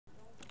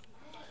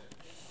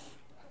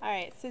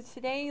Alright, so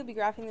today you'll be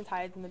graphing the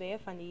tides in the Bay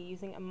of Fundy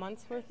using a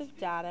month's worth of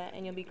data,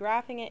 and you'll be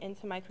graphing it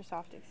into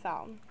Microsoft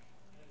Excel.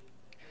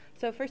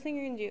 So first thing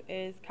you're going to do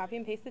is copy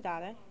and paste the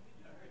data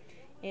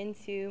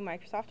into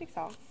Microsoft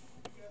Excel.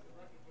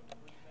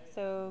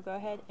 So go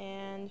ahead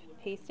and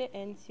paste it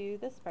into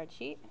the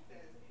spreadsheet,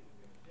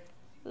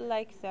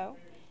 like so.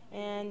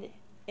 And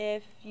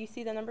if you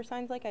see the number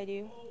signs like I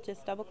do,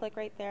 just double click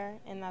right there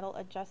and that'll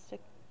adjust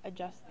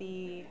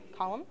the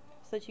column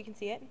so that you can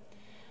see it.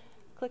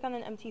 Click on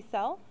an empty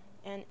cell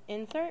and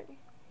insert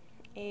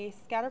a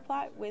scatter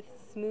plot with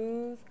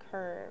smooth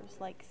curves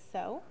like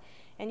so,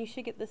 and you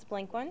should get this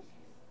blank one,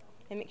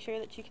 and make sure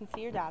that you can see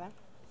your data.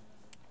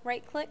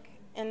 Right click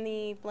in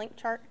the blank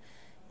chart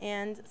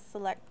and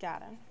select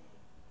data.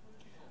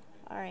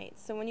 Alright,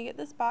 so when you get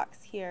this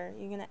box here,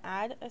 you're going to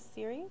add a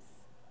series,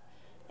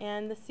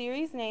 and the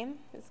series name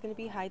is going to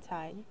be high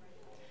tide.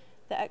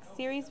 The X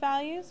series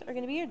values are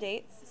going to be your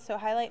dates, so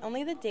highlight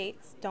only the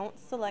dates, don't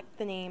select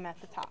the name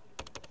at the top.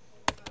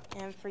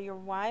 And for your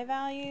Y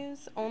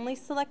values, only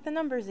select the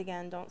numbers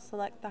again, don't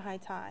select the high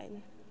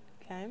tide.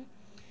 Okay?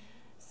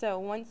 So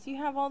once you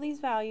have all these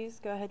values,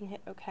 go ahead and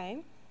hit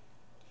OK,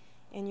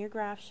 and your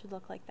graph should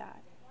look like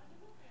that.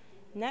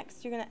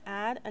 Next, you're going to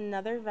add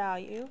another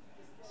value,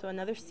 so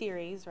another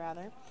series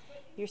rather.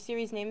 Your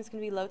series name is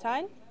going to be low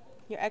tide.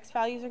 Your X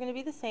values are going to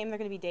be the same, they're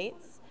going to be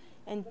dates,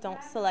 and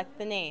don't select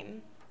the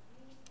name.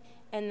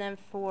 And then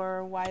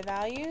for Y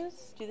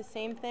values, do the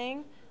same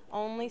thing,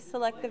 only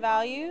select the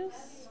values,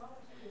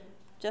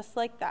 just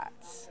like that.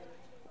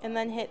 And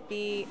then hit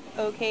the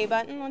OK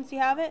button once you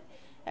have it.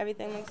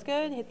 Everything looks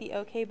good, hit the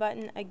OK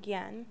button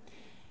again.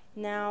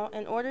 Now,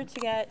 in order to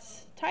get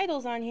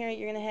titles on here,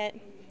 you're going to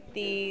hit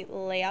the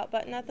layout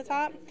button at the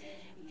top.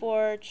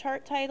 For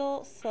chart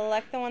title,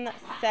 select the one that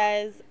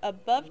says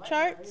above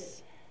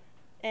charts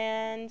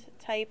and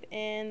type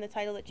in the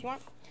title that you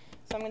want.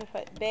 So I'm going to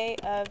put Bay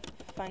of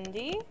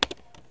Fundy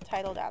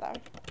title data.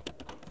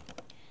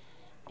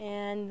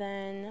 And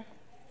then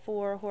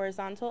for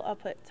horizontal, I'll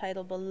put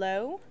title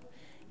below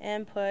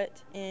and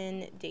put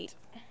in date.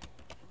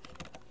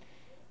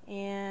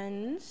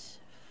 And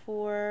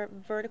for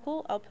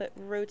vertical, I'll put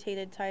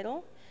rotated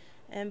title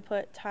and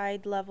put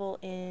tide level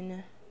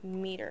in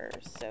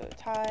meters. So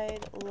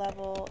tide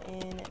level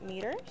in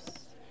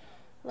meters,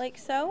 like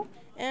so.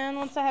 And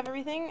once I have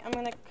everything, I'm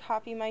going to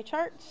copy my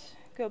chart,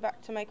 go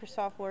back to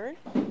Microsoft Word,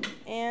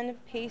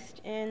 and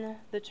paste in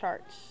the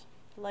charts,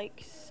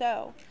 like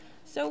so.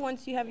 So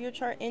once you have your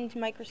chart into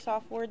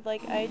Microsoft Word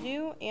like I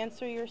do,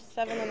 answer your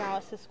 7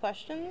 analysis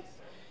questions,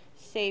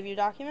 save your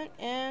document,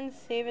 and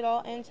save it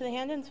all into the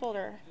hand-ins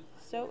folder.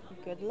 So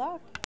good luck.